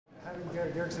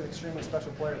Derek's an extremely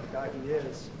special player, the guy he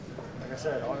is. Like I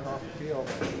said, on and off the field,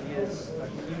 he is a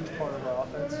huge part of our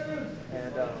offense.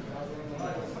 And I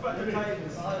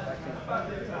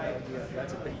think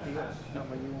that's a big deal.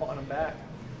 When you want him back,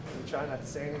 you try not to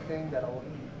say anything that'll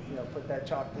put that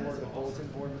chalkboard or bulletin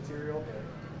board material.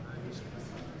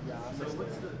 Yeah, I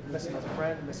miss him as a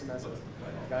friend, miss him as a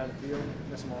guy on the field,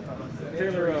 miss him all the time.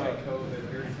 Taylor, COVID,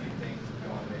 very few things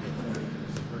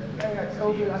I got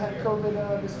COVID. I had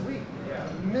COVID this week. Yeah.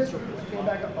 Miserable. I came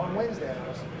back on Wednesday and I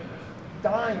was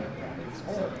dying.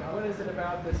 What is it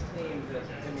about this team that,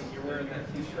 I mean, you're wearing that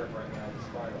T-shirt right now, the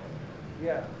spiral?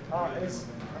 Yeah.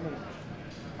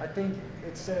 I think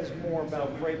it says more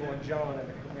about Vrabel and John and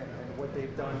what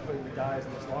they've done putting the guys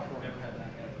in this locker room.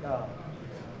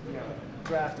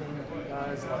 Drafting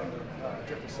guys like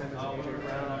Jeffrey Simmons and A.J.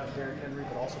 Brown and Derrick Henry,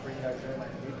 but also bringing guys in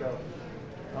like Nico.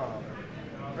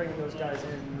 Bringing those guys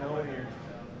in, knowing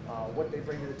what they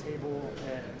bring to the table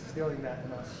and instilling that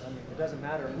in us. I mean, it doesn't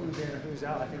matter who's in or who's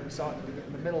out. I think we saw it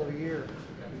in the middle of the year.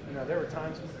 There were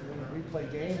times when we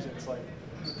played games and it's like,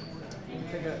 you're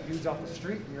picking up dudes off the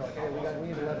street and you're like, hey, we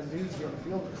need 11 dudes to be on the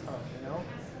field this time,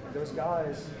 And those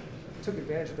guys took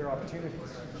advantage of their opportunities.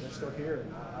 They're still here.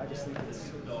 And I just think it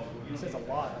says a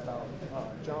lot about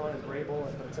John and Vrabel,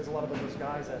 but it says a lot about those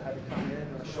guys that had to come in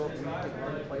a short week to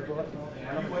learn the playbook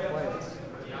and run the plays.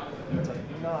 It's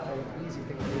not an easy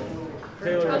thing to do.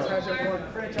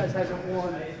 Franchise hasn't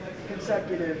won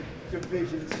consecutive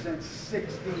divisions since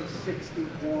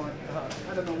 60-61.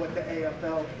 I don't know what the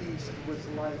AFL East was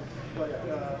like, but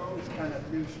it's kind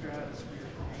of new stratosphere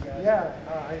for you guys. Yeah,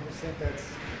 I just think that's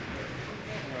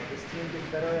this team gets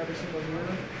better every single year,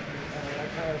 and I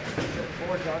kind of look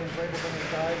forward to John and Vrabel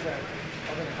bringing guys that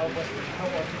are going to help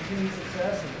our continued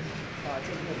success and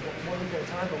taking it one week at a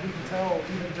time. But we can tell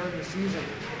even during the season,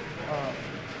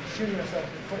 shooting ourselves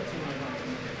in the foot too much,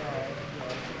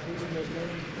 losing those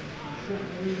games we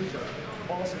shouldn't lose,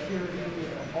 ball security,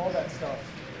 all that stuff.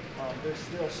 There's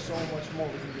still so much more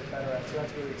we can get better at, so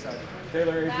that's really exciting.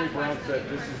 Taylor, A.J. Brown said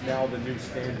this is now the new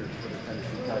standard for the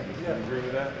Tennessee Titans. Do you agree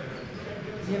with that?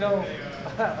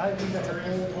 I think that's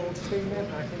an old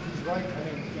statement. I think he's right. I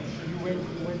mean, you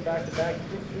win back to back.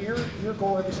 Your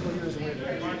goal every single year is to win.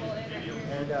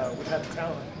 And we have the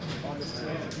talent on this team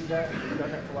to do that. We've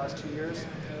done that for the last 2 years.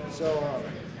 So,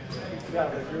 yeah, I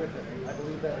would agree with it. I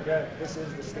believe that, again, this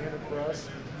is the standard for us.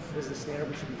 This is the standard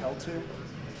we should be held to.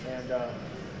 And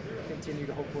continue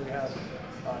to hopefully have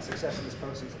success in this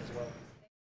postseason as well.